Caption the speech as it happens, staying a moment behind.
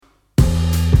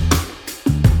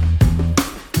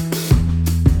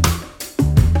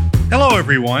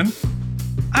everyone.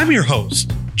 I'm your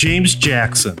host, James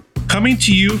Jackson, coming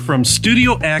to you from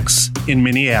Studio X in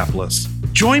Minneapolis.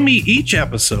 Join me each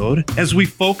episode as we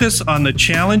focus on the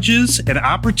challenges and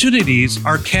opportunities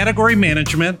our category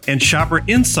management and shopper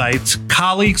insights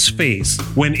colleagues face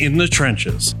when in the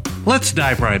trenches. Let's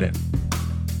dive right in.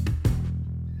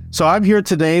 So I'm here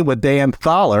today with Dan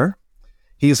Thaler.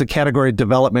 He's a category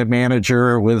development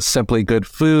manager with Simply Good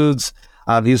Foods.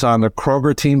 He's on the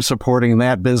Kroger team supporting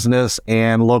that business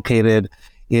and located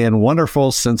in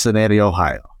wonderful Cincinnati,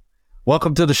 Ohio.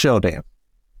 Welcome to the show, Dan.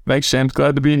 Thanks, James.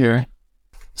 Glad to be here.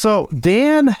 So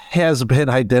Dan has been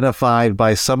identified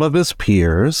by some of his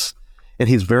peers, and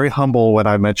he's very humble when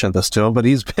I mentioned this to him, but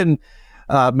he's been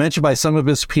mentioned by some of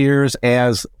his peers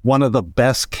as one of the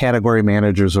best category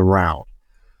managers around.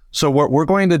 So what we're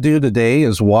going to do today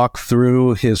is walk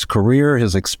through his career,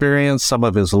 his experience, some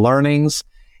of his learnings,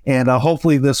 and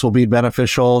hopefully this will be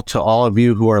beneficial to all of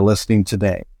you who are listening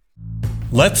today.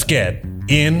 Let's get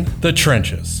in the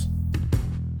trenches.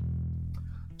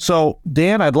 So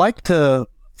Dan, I'd like to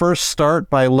first start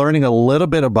by learning a little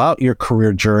bit about your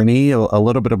career journey, a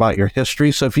little bit about your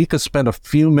history. So if you could spend a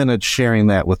few minutes sharing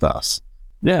that with us.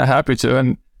 Yeah, happy to.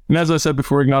 And as I said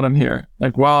before we got on here,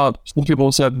 while some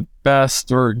people said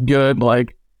best or good,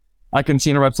 I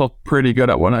consider myself pretty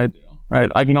good at what I do,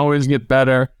 right? I can always get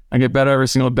better. I get better every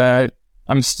single day.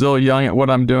 I'm still young at what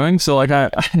I'm doing. So I'm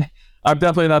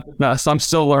definitely not the best. I'm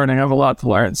still learning. I have a lot to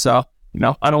learn. So,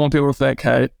 I don't want people to think,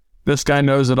 hey, this guy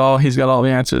knows it all. He's got all the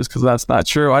answers, because that's not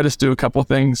true. I just do a couple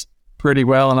things pretty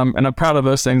well, and I'm proud of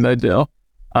those things I do.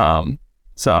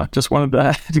 So just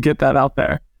wanted to get that out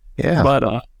there. Yeah.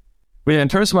 But in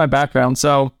terms of my background,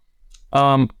 so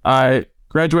I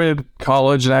graduated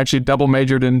college and actually double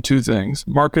majored in two things,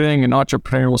 marketing and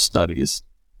entrepreneurial studies,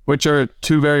 which are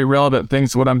two very relevant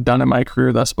things to what I've done in my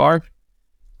career thus far.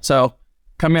 So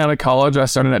coming out of college, I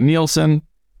started at Nielsen.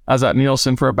 I was at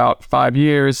Nielsen for about 5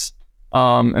 years.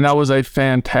 And that was a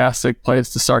fantastic place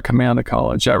to start coming out of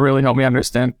college. That really helped me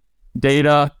understand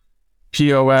data,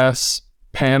 POS,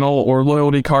 panel, or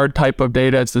loyalty card type of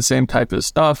data. It's the same type of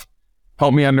stuff.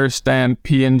 Helped me understand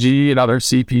P&G and other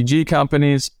CPG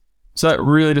companies. So that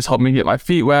really just helped me get my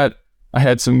feet wet. I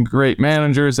had some great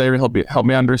managers. They helped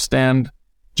me understand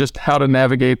just how to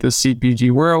navigate the CPG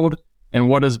world and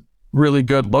what does really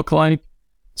good look like.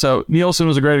 So Nielsen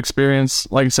was a great experience.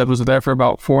 Like I said, was there for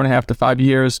about 4.5 to 5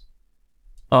 years.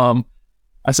 I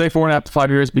say 4.5 to 5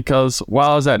 years because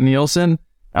while I was at Nielsen,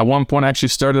 at one point I actually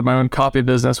started my own coffee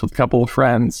business with a couple of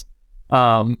friends.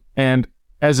 And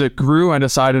as it grew, I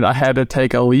decided I had to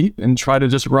take a leap and try to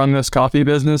just run this coffee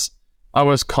business. I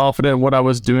was confident in what I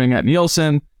was doing at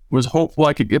Nielsen, was hopeful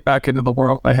I could get back into the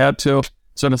world if I had to.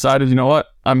 So I decided, you know what?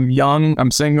 I'm young,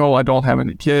 I'm single, I don't have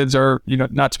any kids or,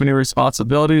 not too many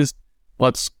responsibilities.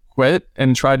 Let's quit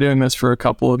and try doing this for a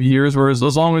couple of years, or as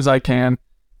long as I can.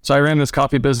 So I ran this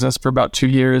coffee business for about 2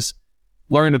 years,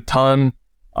 learned a ton.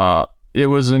 It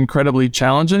was incredibly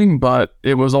challenging, but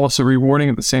it was also rewarding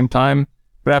at the same time.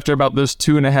 But after about those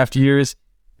 2.5 years,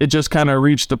 it just kind of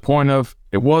reached a point of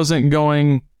it wasn't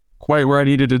going quite where I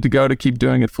needed it to go to keep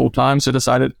doing it full time. So I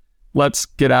decided, let's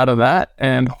get out of that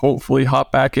and hopefully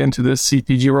hop back into this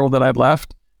CPG world that I'd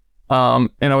left.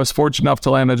 And I was fortunate enough to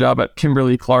land a job at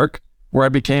Kimberly-Clark, where I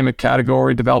became a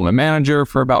category development manager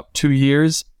for about 2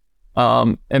 years.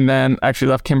 And then actually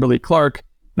left Kimberly-Clark.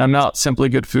 And I'm now at Simply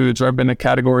Good Foods, where I've been a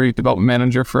category development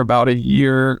manager for about a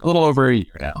little over a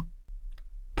year now.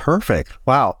 Perfect.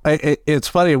 Wow. It's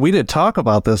funny. We didn't talk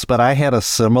about this, but I had a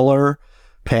similar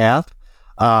path.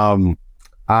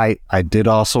 I did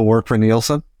also work for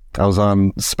Nielsen. I was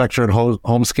on Spectra and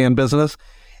home scan business,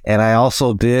 and I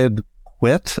also did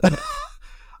quit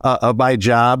my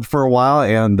job for a while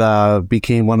and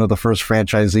became one of the first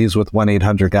franchisees with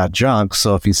 1-800-GOT-JUNK.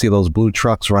 So if you see those blue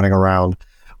trucks running around,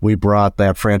 we brought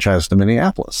that franchise to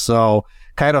Minneapolis. So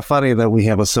kind of funny that we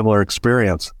have a similar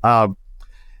experience.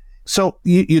 So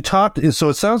you talked, so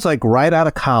it sounds like right out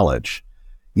of college,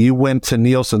 you went to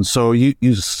Nielsen. So you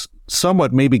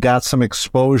somewhat maybe got some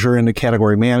exposure into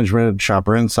category management,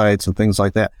 shopper insights, and things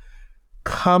like that.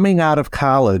 Coming out of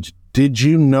college, did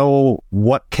you know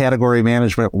what category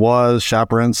management was,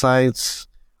 shopper insights,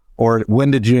 or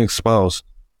when did you expose?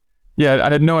 Yeah, I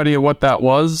had no idea what that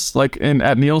was.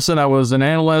 At Nielsen, I was an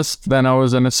analyst, then I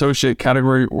was an associate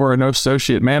category or an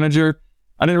associate manager.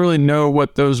 I didn't really know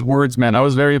what those words meant. I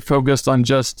was very focused on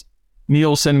just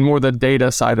Nielsen, more the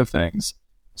data side of things.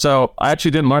 So I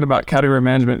actually didn't learn about category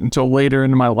management until later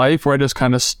in my life, where I just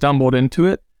kind of stumbled into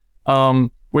it,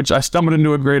 which I stumbled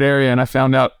into a great area, and I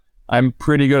found out I'm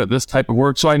pretty good at this type of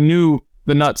work. So I knew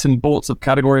the nuts and bolts of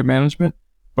category management,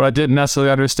 but I didn't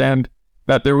necessarily understand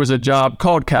that there was a job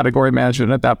called category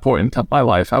management at that point in my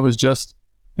life. I was just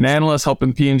an analyst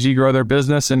helping P&G grow their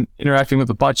business and interacting with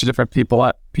a bunch of different people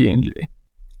at P&G.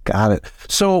 Got it.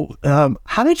 So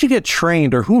how did you get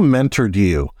trained, or who mentored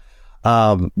you?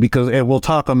 Because and we'll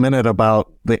talk a minute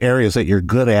about the areas that you're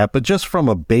good at, but just from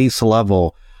a base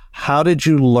level, how did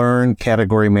you learn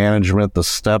category management, the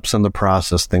steps in the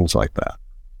process, things like that?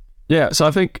 Yeah, so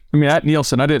at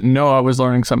Nielsen, I didn't know I was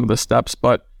learning some of the steps,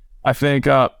 but I think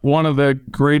one of the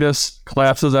greatest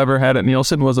classes I ever had at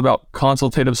Nielsen was about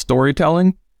consultative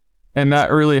storytelling. And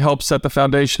that really helps set the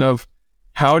foundation of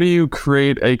how do you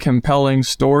create a compelling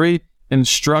story and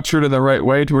structure it in the right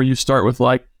way to where you start with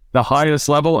like the highest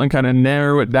level and kind of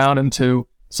narrow it down into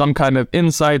some kind of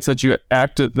insights that you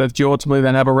ultimately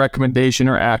then have a recommendation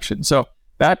or action. So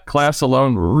that class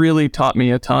alone really taught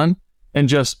me a ton, and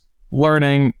just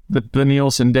learning the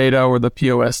Nielsen data or the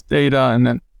POS data and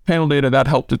then panel data, that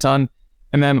helped a ton.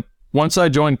 And then once I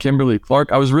joined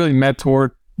Kimberly-Clark, I was really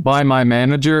mentored by my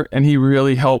manager, and he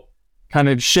really helped kind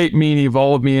of shape me and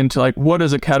evolve me into like, what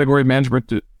does a category manager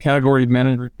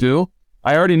do?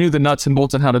 I already knew the nuts and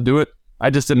bolts on how to do it. I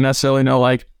just didn't necessarily know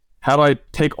like, how do I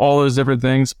take all those different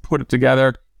things, put it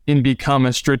together, and become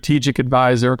a strategic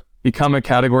advisor, become a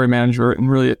category manager,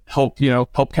 and really help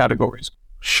categories.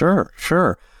 Sure.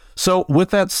 So with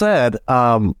that said,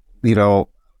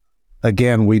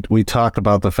 again, we talked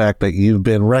about the fact that you've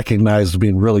been recognized as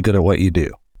being really good at what you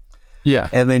do. Yeah.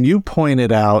 And then you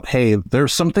pointed out, hey,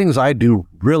 there's some things I do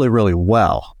really, really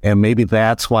well. And maybe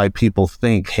that's why people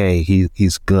think, hey,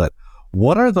 he's good.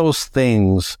 What are those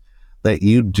things that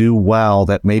you do well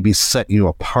that maybe set you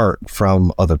apart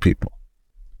from other people?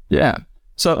 Yeah.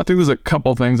 So I think there's a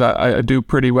couple things I do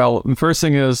pretty well. And the first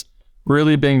thing is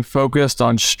really being focused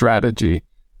on strategy,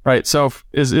 right? So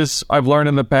I've learned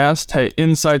in the past, hey,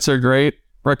 insights are great.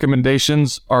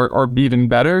 Recommendations are even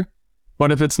better.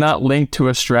 But if it's not linked to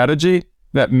a strategy,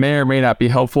 that may or may not be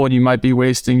helpful, and you might be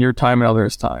wasting your time and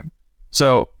others' time.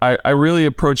 So I really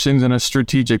approach things in a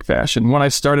strategic fashion. When I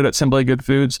started at Simply Good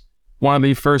Foods, one of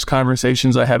the first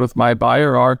conversations I had with my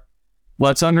buyer are,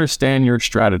 let's understand your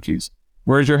strategies.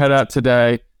 Where's your head at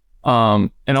today? And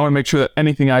I want to make sure that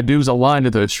anything I do is aligned to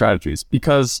those strategies.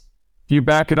 Because if you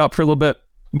back it up for a little bit,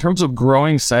 in terms of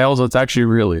growing sales, it's actually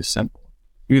really simple.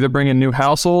 You either bring in new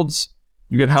households,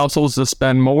 you get households to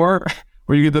spend more,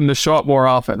 or you get them to show up more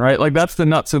often, right? Like that's the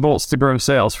nuts and bolts to grow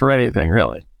sales for anything,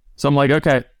 really. So I'm like,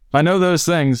 okay, if I know those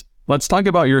things, let's talk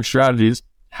about your strategies.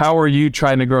 How are you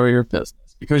trying to grow your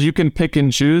business? Because you can pick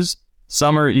and choose.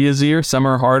 Some are easier, some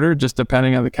are harder, just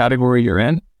depending on the category you're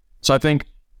in. So I think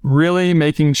really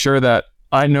making sure that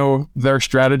I know their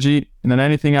strategy, and then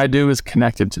anything I do is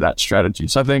connected to that strategy.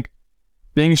 So I think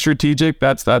being strategic,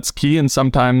 that's key and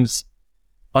sometimes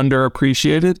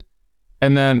underappreciated.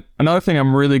 And then another thing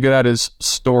I'm really good at is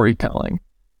storytelling.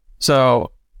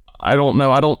 So I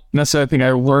don't necessarily think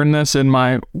I learned this in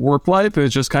my work life.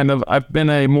 It's just kind of, I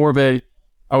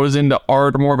was into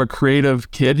art, more of a creative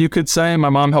kid, you could say. My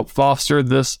mom helped foster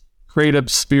this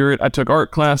creative spirit. I took art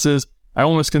classes. I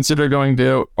almost considered going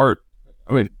to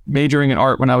majoring in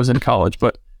art when I was in college,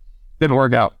 but didn't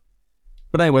work out.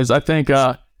 But anyways, I think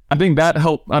that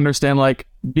helped understand like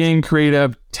being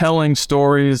creative, telling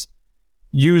stories,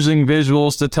 using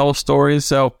visuals to tell stories.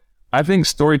 So I think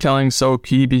storytelling is so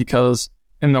key, because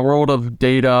in the world of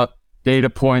data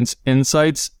points,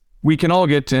 insights, we can all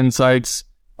get to insights.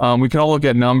 We can all look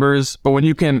at numbers, but when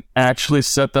you can actually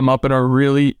set them up in a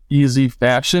really easy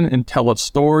fashion and tell a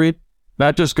story,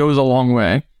 that just goes a long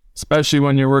way, especially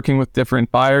when you're working with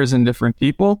different buyers and different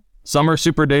people. Some are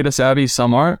super data savvy,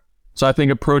 some aren't. So I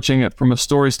think approaching it from a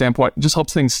story standpoint just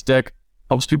helps things stick,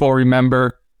 helps people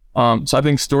remember. So I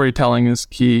think storytelling is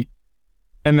key.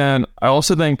 And then I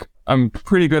also think I'm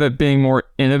pretty good at being more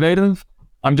innovative.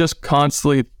 I'm just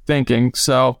constantly thinking.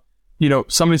 So,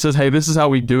 somebody says, hey, this is how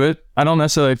we do it. I don't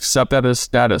necessarily accept that as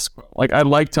status quo. Like, I'd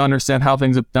like to understand how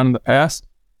things have done in the past,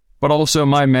 but also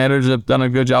my managers have done a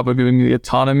good job of giving me the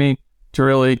autonomy to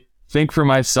really think for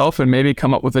myself and maybe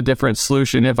come up with a different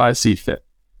solution if I see fit.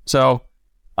 So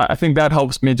I think that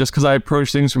helps me just because I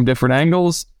approach things from different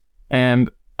angles, and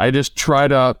I just try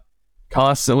to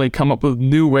constantly come up with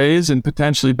new ways and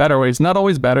potentially better ways. Not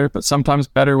always better, but sometimes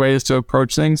better ways to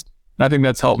approach things. And I think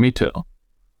that's helped me too.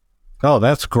 Oh,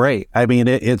 that's great. I mean,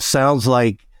 it sounds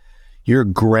like you're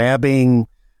grabbing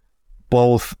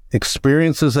both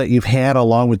experiences that you've had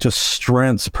along with just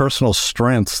strengths, personal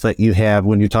strengths that you have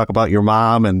when you talk about your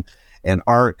mom and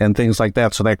art and things like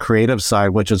that. So that creative side,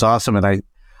 which is awesome. And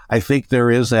I think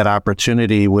there is that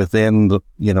opportunity within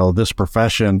this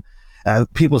profession.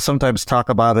 People sometimes talk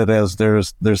about it as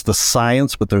there's the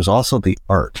science, but there's also the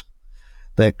art.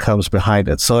 that comes behind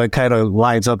it. So it kind of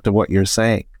lines up to what you're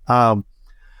saying.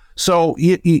 So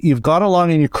you've gone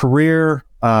along in your career,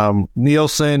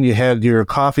 Nielsen, you had your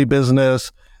coffee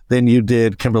business, then you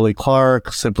did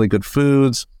Kimberly-Clark, Simply Good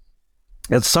Foods.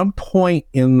 At some point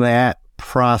in that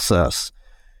process,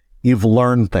 you've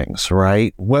learned things,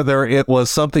 right? Whether it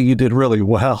was something you did really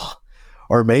well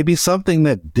or maybe something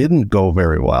that didn't go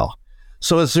very well.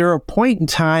 So is there a point in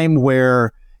time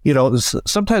where,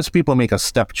 sometimes people make a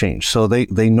step change. So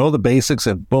they know the basics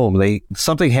and boom,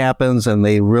 something happens and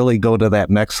they really go to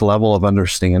that next level of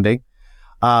understanding.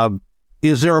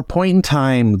 Is there a point in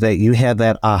time that you had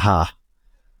that aha,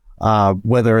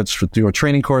 whether it's through a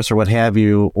training course or what have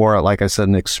you, or like I said,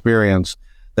 an experience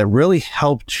that really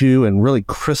helped you and really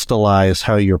crystallized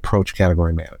how you approach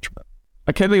category management?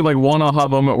 I can't think of like one aha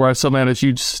moment where I suddenly had a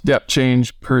huge step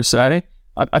change per se.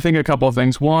 I think a couple of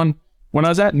things. One, when I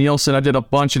was at Nielsen, I did a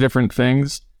bunch of different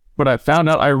things, but I found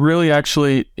out I really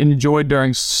actually enjoyed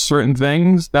doing certain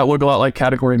things that look a lot like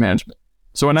category management.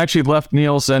 So when I actually left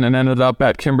Nielsen and ended up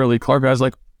at Kimberly-Clark, I was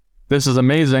like, this is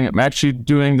amazing. I'm actually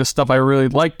doing the stuff I really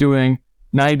like doing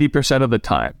 90% of the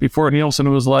time. Before Nielsen,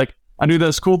 it was like, I do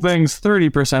those cool things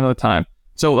 30% of the time.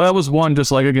 So that was one,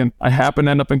 just like, again, I happen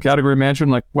to end up in category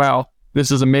management, like, wow,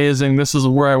 this is amazing. This is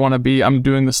where I want to be. I'm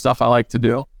doing the stuff I like to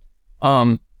do.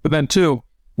 But then two,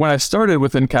 when I started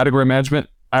within category management,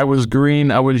 I was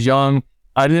green, I was young,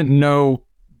 I didn't know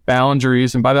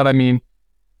boundaries. And by that, I mean,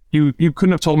 you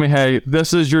couldn't have told me, hey,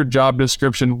 this is your job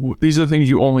description. These are the things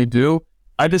you only do.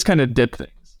 I just kind of did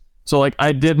things. So like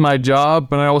I did my job,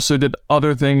 but I also did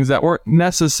other things that weren't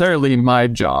necessarily my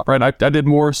job, right? I did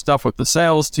more stuff with the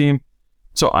sales team.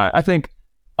 So I think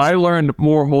I learned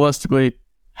more holistically,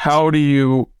 how do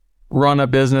you run a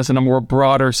business in a more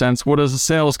broader sense? What does the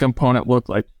sales component look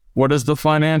like? What does the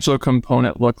financial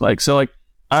component look like? So like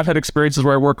I've had experiences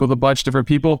where I work with a bunch of different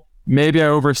people. Maybe I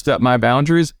overstepped my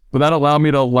boundaries, but that allowed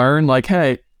me to learn like,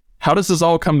 hey, how does this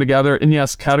all come together? And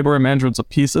yes, category management's a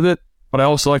piece of it, but I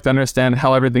also like to understand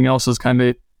how everything else is kind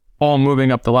of all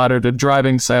moving up the ladder to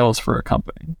driving sales for a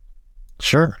company.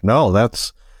 Sure. No,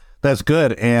 that's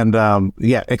good. And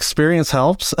experience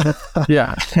helps.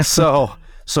 Yeah. So,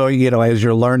 as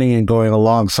you're learning and going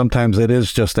along, sometimes it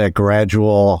is just that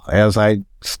gradual, as I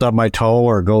stub my toe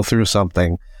or go through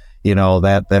something,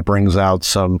 that brings out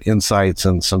some insights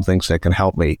and some things that can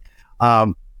help me.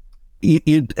 I'm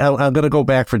going to go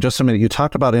back for just a minute. You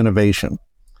talked about innovation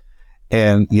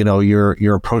and,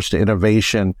 your approach to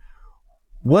innovation.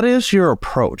 What is your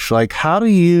approach? Like, how do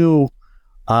you,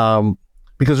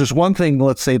 because there's one thing,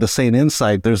 let's say, to say an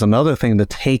insight, there's another thing to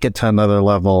take it to another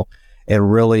level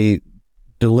and really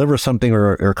deliver something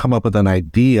or come up with an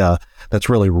idea that's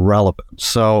really relevant.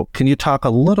 So can you talk a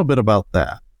little bit about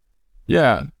that?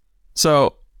 Yeah.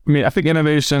 So, I think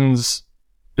innovations,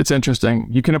 it's interesting.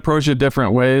 You can approach it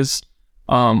different ways.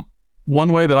 One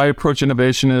way that I approach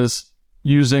innovation is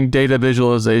using data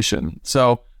visualization.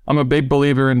 So I'm a big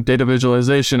believer in data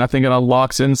visualization. I think it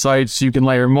unlocks insights. You can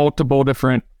layer multiple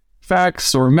different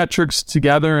facts or metrics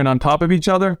together and on top of each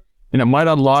other, and it might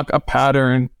unlock a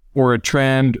pattern or a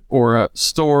trend or a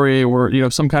story or,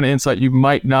 some kind of insight you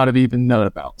might not have even known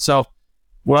about. So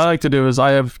what I like to do is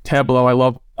I have Tableau. I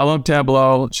love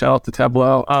Tableau. Shout out to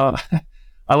Tableau.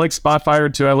 I like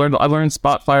Spotfire too. I learned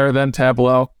Spotfire, then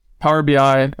Tableau. Power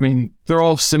BI, they're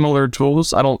all similar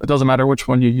tools. It doesn't matter which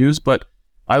one you use, but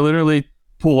I literally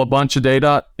pull a bunch of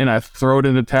data and I throw it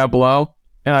into Tableau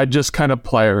and I just kind of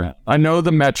play around. I know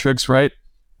the metrics, right?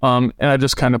 And I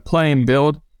just kind of play and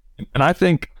build. And I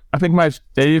think my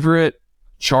favorite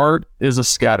chart is a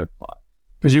scatter plot,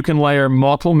 because you can layer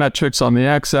multiple metrics on the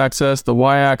x-axis, the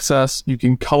y-axis. You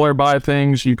can color by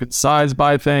things. You can size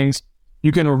by things.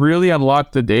 You can really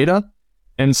unlock the data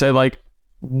and say, like,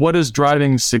 what is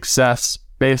driving success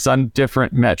based on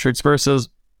different metrics versus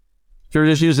if you're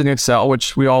just using Excel,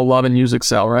 which we all love and use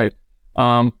Excel, right?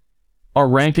 A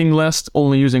ranking list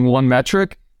only using one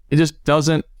metric, it just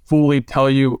doesn't fully tell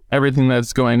you everything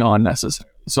that's going on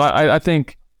necessarily. So I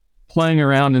think playing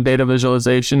around in data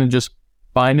visualization and just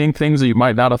finding things that you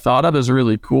might not have thought of is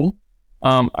really cool.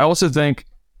 I also think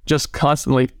just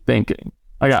constantly thinking.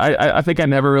 Like I think I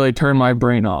never really turn my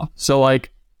brain off. So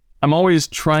like I'm always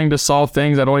trying to solve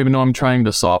things I don't even know I'm trying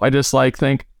to solve. I just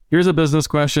think, here's a business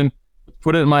question,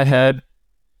 put it in my head.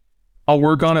 I'll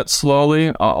work on it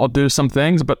slowly. I'll do some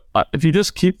things, but if you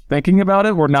just keep thinking about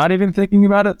it or not even thinking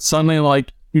about it, suddenly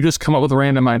like you just come up with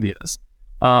random ideas.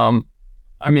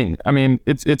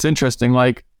 It's interesting.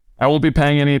 Like I won't be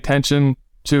paying any attention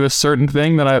to a certain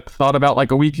thing that I thought about like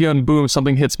a week ago, and boom,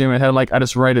 something hits me in my head. Like I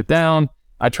just write it down.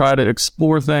 I try to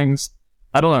explore things.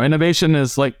 I don't know. Innovation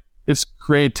is like it's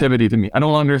creativity to me. I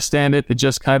don't understand it. It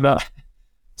just kind of,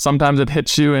 sometimes it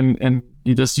hits you and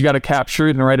you got to capture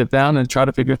it and write it down and try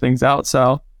to figure things out.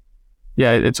 So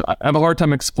yeah, I have a hard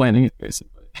time explaining it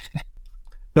basically.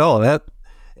 No,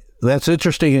 that's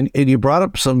interesting. And you brought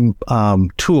up some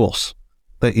tools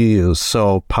that you use.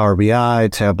 So Power BI,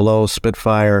 Tableau,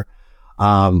 Spitfire.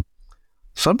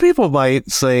 Some people might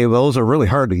say those are really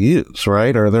hard to use,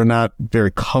 right? Or they're not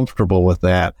very comfortable with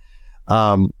that.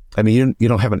 I mean, you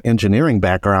don't have an engineering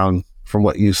background from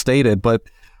what you stated, but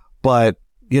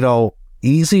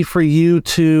easy for you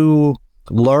to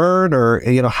learn, or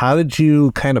how did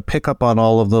you kind of pick up on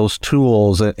all of those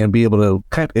tools and be able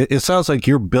to it sounds like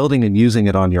you're building and using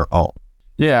it on your own.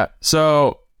 Yeah.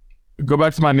 So go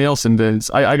back to my Nielsen days.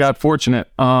 I got fortunate.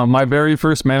 My very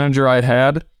first manager I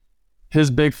had, his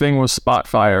big thing was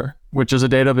Spotfire, which is a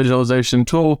data visualization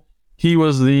tool. He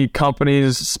was the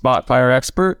company's Spotfire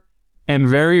expert. And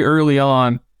very early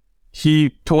on,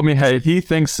 he told me, hey, he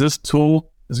thinks this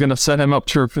tool is going to set him up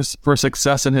for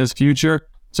success in his future.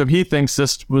 So he thinks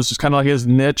this was just kind of like his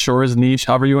niche or his niche,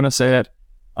 however you want to say it.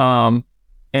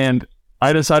 And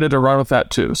I decided to run with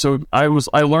that too. So I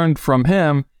learned from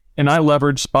him, and I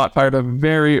leveraged Spotfire at a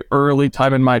very early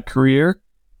time in my career.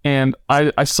 And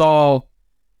I saw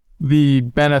the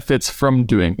benefits from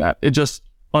doing that. It just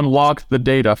unlocked the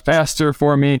data faster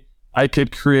for me. I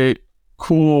could create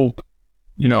cool,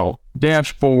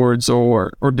 dashboards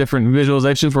or different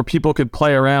visualizations where people could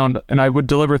play around, and I would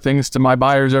deliver things to my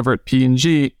buyers over at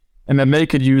P&G, and then they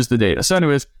could use the data. So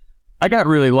anyways, I got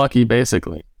really lucky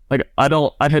basically. Like I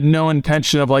had no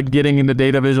intention of getting into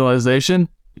data visualization.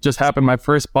 It just happened. My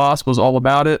first boss was all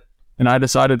about it, and I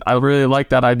decided I really liked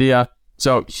that idea.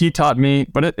 So he taught me,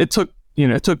 but it took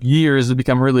years to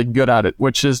become really good at it,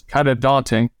 which is kind of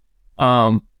daunting.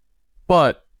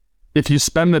 But if you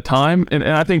spend the time, and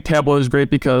I think Tableau is great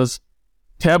because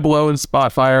Tableau and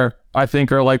Spotfire, I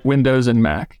think, are like Windows and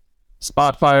Mac.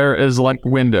 Spotfire is like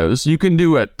Windows. You can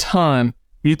do a ton.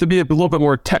 You have to be a little bit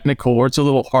more technical, or it's a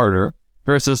little harder.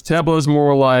 Versus Tableau is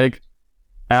more like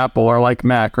Apple or like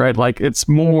Mac, right? Like it's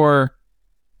more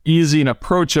easy and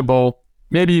approachable.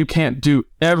 Maybe you can't do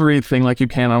everything like you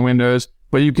can on Windows,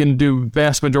 but you can do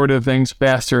vast majority of things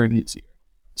faster and easier.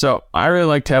 So I really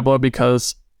like Tableau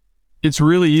because it's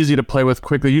really easy to play with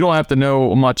quickly. You don't have to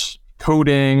know much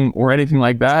coding or anything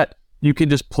like that. You can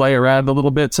just play around a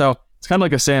little bit. So it's kind of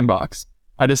like a sandbox.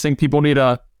 I just think people need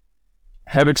to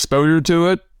have exposure to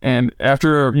it. And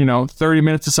after, 30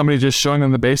 minutes of somebody just showing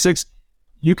them the basics,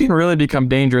 you can really become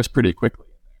dangerous pretty quickly.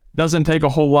 It doesn't take a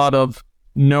whole lot of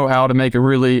know-how to make a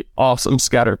really awesome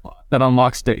scatter plot that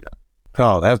unlocks data.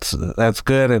 Oh, that's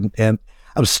good. And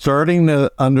I'm starting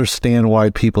to understand why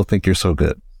people think you're so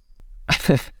good.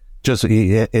 Just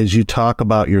as you talk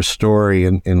about your story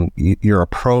and your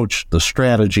approach, the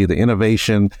strategy, the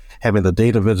innovation, having the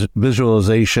data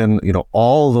visualization,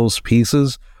 all those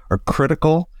pieces are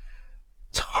critical.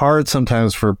 It's hard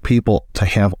sometimes for people to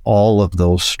have all of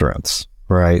those strengths,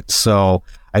 right? So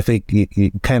I think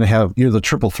you kind of you're the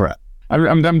triple threat.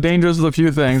 I'm dangerous with a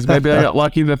few things. Maybe I got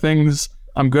lucky the things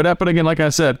I'm good at. But again, like I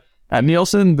said, at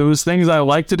Nielsen, those things I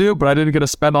like to do, but I didn't get to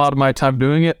spend a lot of my time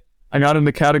doing it. I got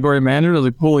into category manager. I was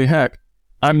like, holy heck,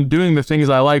 I'm doing the things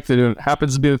I like to do. It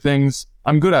happens to be the things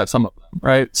I'm good at, some of them,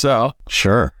 right? So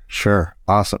Sure.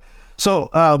 Awesome.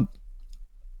 So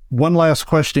one last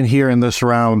question here in this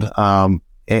round,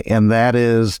 and that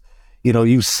is,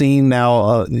 you've seen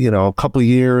now, a couple of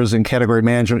years in category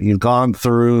management. You've gone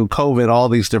through COVID, all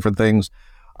these different things.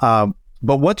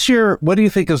 But what do you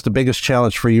think is the biggest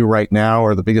challenge for you right now,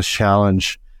 or the biggest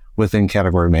challenge within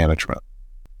category management?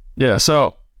 Yeah.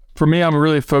 So for me, I'm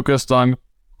really focused on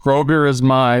Kroger as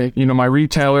my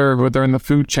retailer, whether they're in the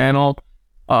food channel.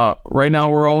 Right now,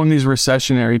 we're all in these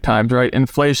recessionary times, right?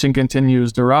 Inflation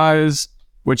continues to rise,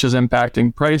 which is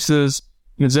impacting prices,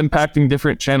 and it's impacting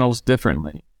different channels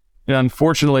differently. And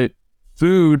unfortunately,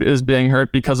 food is being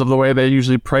hurt because of the way they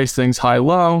usually price things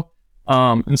high-low.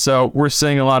 And so we're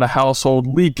seeing a lot of household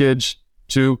leakage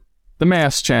to the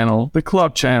mass channel, the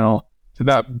club channel, to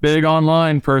that big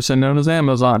online person known as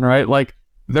Amazon, right? Like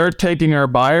they're taking our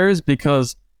buyers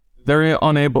because they're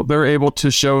able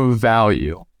to show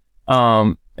value.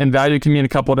 And value can mean a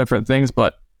couple of different things,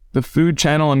 but the food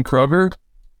channel in Kroger,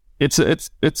 it's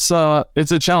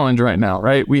a challenge right now,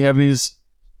 right? We have these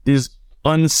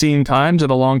unseen times in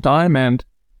a long time, and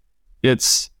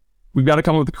we've got to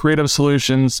come up with creative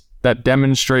solutions that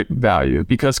demonstrate value,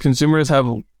 because consumers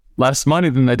have less money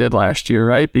than they did last year,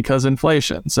 right? Because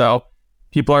inflation. So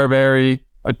people are very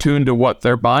attuned to what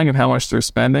they're buying and how much they're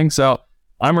spending. So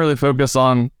I'm really focused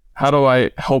on how do I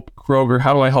help Kroger?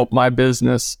 How do I help my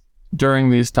business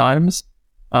during these times?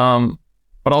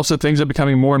 But also things are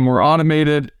becoming more and more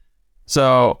automated.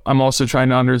 So I'm also trying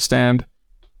to understand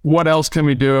what else can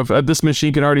we do. If this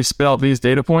machine can already spit out these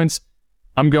data points,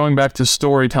 I'm going back to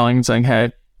storytelling and saying,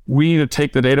 hey, we need to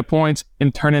take the data points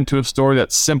and turn into a story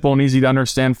that's simple and easy to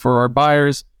understand for our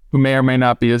buyers who may or may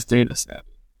not be as data savvy.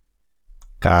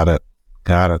 Got it.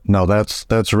 No,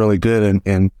 that's really good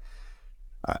and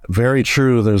very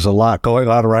true. There's a lot going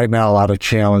on right now, a lot of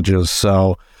challenges.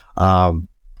 So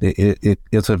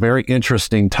it's a very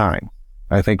interesting time,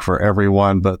 I think, for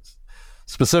everyone, but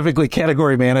specifically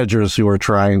category managers who are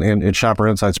trying, and shopper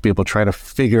insights people trying to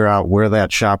figure out where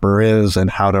that shopper is and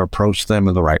how to approach them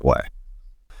in the right way.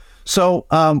 So,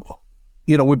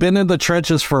 we've been in the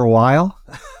trenches for a while.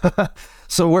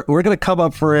 So we're going to come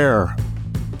up for air.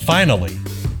 Finally,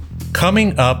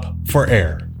 coming up for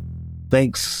air.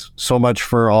 Thanks so much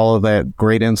for all of that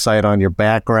great insight on your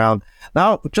background.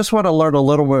 Now, just want to learn a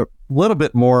little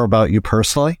bit more about you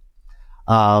personally,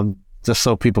 just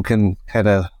so people can kind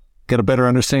of get a better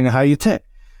understanding of how you tick.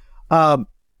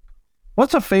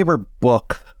 What's a favorite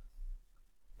book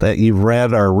that you've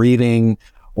read or reading,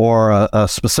 or a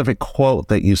specific quote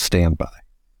that you stand by?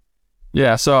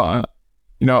 Yeah, so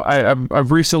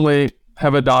I've recently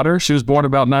have a daughter. She was born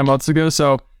about 9 months ago,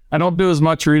 so I don't do as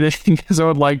much reading as I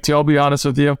would like to. I'll be honest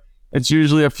with you. It's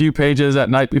usually a few pages at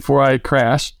night before I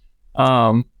crash.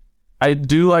 I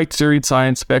do like to read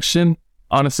science fiction.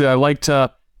 Honestly, I like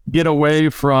to get away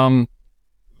from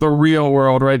the real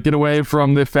world, right? Get away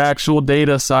from the factual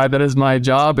data side that is my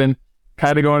job and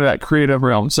kind of go into that creative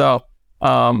realm. So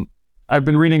I've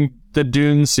been reading the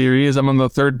Dune series. I'm on the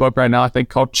third book right now, I think,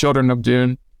 called Children of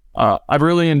Dune. I've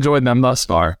really enjoyed them thus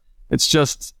far. It's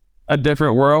just a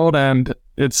different world, and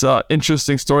it's an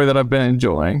interesting story that I've been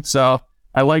enjoying. So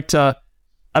I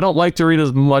don't like to read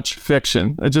as much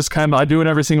fiction. It just I do it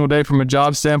every single day from a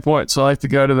job standpoint. So I like to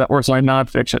go to that, or sorry,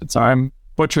 nonfiction. Sorry, I'm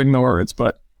butchering the words,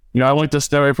 but I like to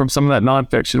stay away from some of that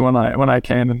nonfiction when I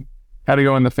can, and how to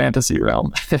go in the fantasy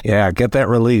realm. Yeah, get that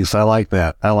release. I like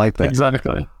that.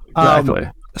 Exactly.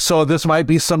 So this might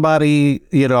be somebody,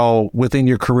 within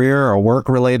your career, a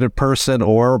work-related person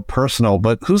or personal,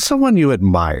 but who's someone you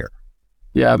admire?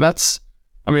 Yeah,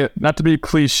 not to be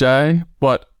cliche,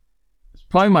 but it's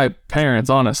probably my parents,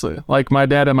 honestly. Like my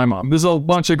dad and my mom. There's a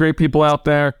bunch of great people out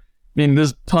there.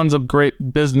 There's tons of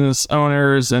great business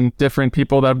owners and different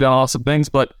people that have done awesome things.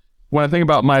 But when I think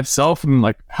about myself and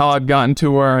like how I've gotten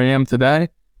to where I am today,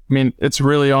 it's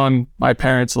really on my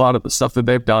parents, a lot of the stuff that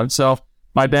they've done. So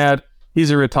my dad, he's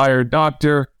a retired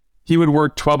doctor. He would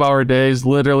work 12-hour days,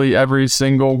 literally every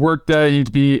single work day.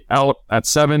 He'd be out at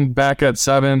 7, back at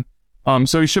 7.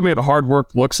 So he showed me what hard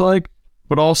work looks like,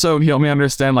 but also he helped me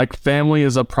understand like family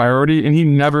is a priority, and he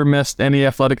never missed any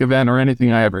athletic event or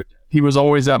anything I ever did. He was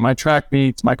always at my track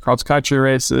meets, my cross country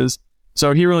races.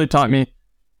 So he really taught me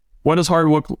what does hard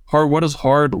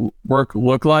work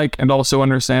look like, and also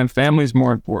understand family is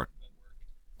more important.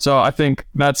 So I think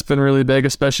that's been really big,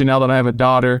 especially now that I have a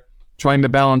daughter, trying to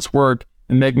balance work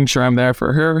and making sure I'm there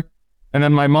for her. And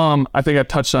then my mom, I think I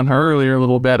touched on her earlier a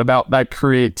little bit about that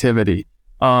creativity.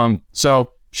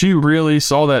 So she really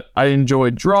saw that I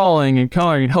enjoyed drawing and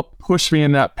coloring and helped push me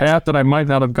in that path that I might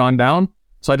not have gone down.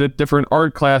 So I did different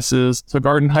art classes, took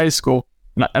art in high school.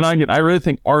 And I really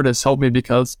think art has helped me,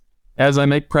 because as I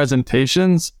make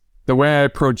presentations, the way I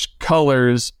approach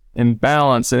colors and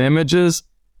balance and images,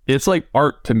 it's like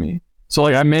art to me. So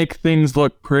like I make things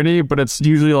look pretty, but it's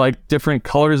usually like different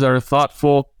colors that are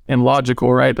thoughtful and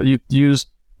logical, right? You use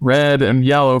red and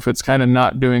yellow if it's kind of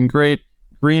not doing great,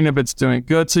 green if it's doing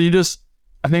good. So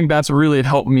I think that's really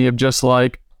helped me of just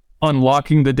like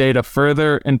unlocking the data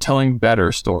further and telling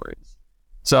better stories.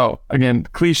 So again,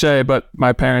 cliche, but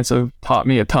my parents have taught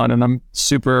me a ton, and I'm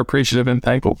super appreciative and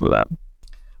thankful for that.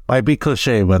 Might be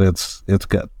cliche, but it's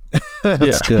good.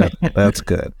 It's good. That's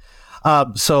good.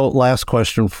 So last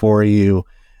question for you.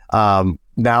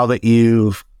 Now that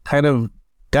you've kind of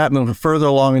gotten further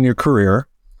along in your career,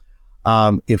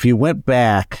 if you went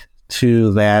back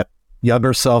to that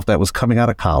younger self that was coming out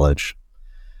of college,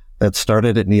 that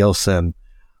started at Nielsen,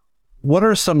 what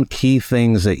are some key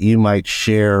things that you might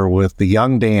share with the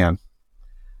young Dan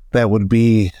that would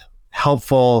be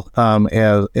helpful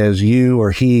as you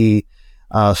or he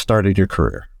started your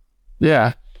career?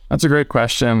 Yeah, that's a great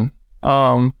question.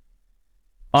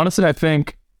 Honestly, I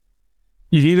think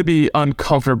you need to be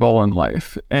uncomfortable in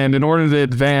life. And in order to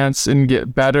advance and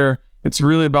get better, it's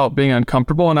really about being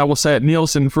uncomfortable. And I will say at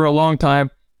Nielsen, for a long time,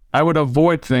 I would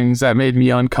avoid things that made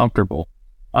me uncomfortable.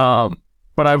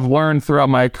 But I've learned throughout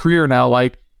my career now,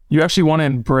 like, you actually want to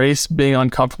embrace being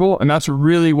uncomfortable. And that's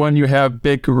really when you have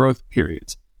big growth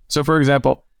periods. So for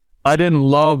example, I didn't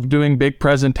love doing big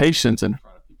presentations in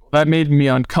front of people. That made me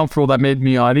uncomfortable. That made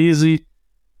me uneasy.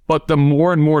 But the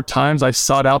more and more times I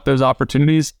sought out those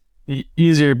opportunities, the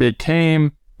easier it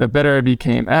became, the better I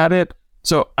became at it.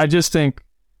 So I just think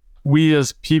we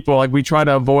as people, like, we try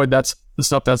to avoid the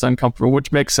stuff that's uncomfortable,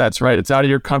 which makes sense, right? It's out of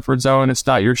your comfort zone. It's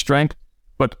not your strength.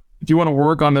 But if you want to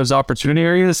work on those opportunity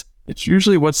areas, it's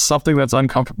usually what's something that's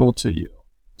uncomfortable to you.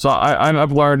 So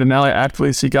I've learned, and now I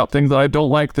actively seek out things that I don't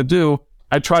like to do.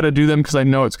 I try to do them because I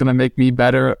know it's going to make me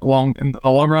better in the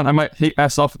long run. I might hate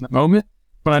myself in the moment,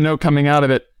 but I know coming out of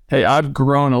it, hey, I've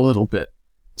grown a little bit.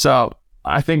 So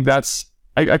I think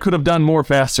I could have done more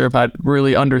faster if I'd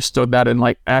really understood that and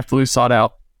like actively sought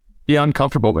out the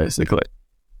uncomfortable, basically.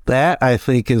 That, I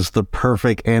think, is the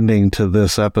perfect ending to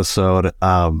this episode.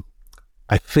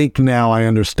 I think now I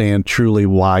understand truly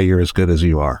why you're as good as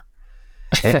you are.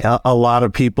 A lot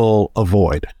of people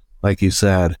avoid, like you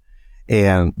said,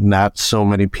 and not so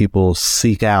many people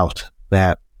seek out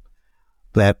that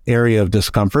area of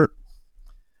discomfort.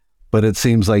 But it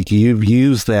seems like you've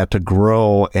used that to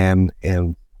grow and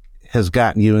has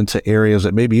gotten you into areas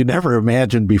that maybe you never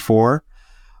imagined before,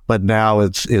 but now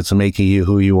it's making you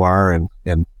who you are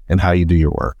and how you do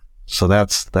your work. So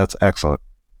that's excellent.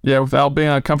 Yeah, without being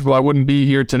uncomfortable, I wouldn't be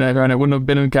here today, right? I wouldn't have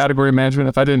been in category management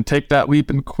if I didn't take that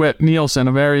leap and quit Nielsen,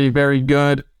 a very, very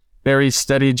good, very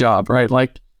steady job, right?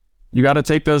 Like, you got to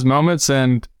take those moments,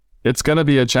 and it's going to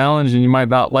be a challenge, and you might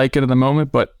not like it in the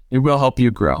moment, but it will help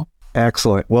you grow.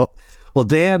 Excellent. Well,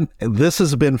 Dan, this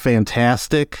has been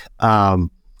fantastic. An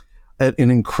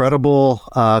incredible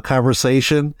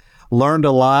conversation. Learned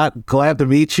a lot. Glad to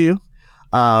meet you.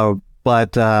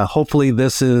 But hopefully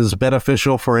this is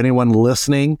beneficial for anyone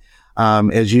listening.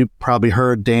 As you probably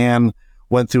heard, Dan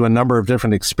went through a number of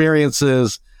different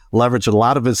experiences, leveraged a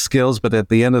lot of his skills, but at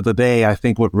the end of the day, I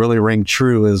think what really rang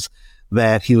true is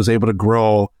that he was able to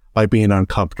grow by being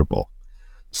uncomfortable.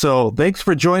 So thanks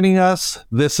for joining us.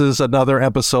 This is another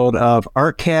episode of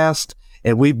ArtCast,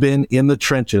 and we've been in the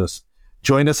trenches.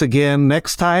 Join us again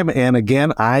next time. And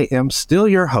again, I am still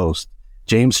your host,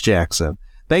 James Jackson.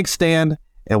 Thanks, Dan.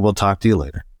 And we'll talk to you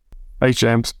later. Thanks,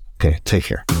 James. Okay, take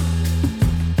care.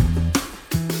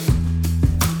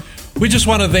 We just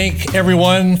want to thank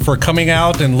everyone for coming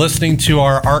out and listening to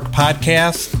our ARC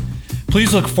podcast.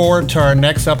 Please look forward to our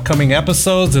next upcoming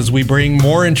episodes as we bring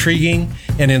more intriguing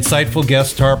and insightful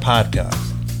guests to our podcast.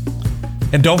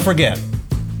 And don't forget,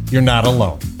 you're not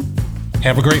alone.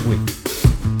 Have a great week.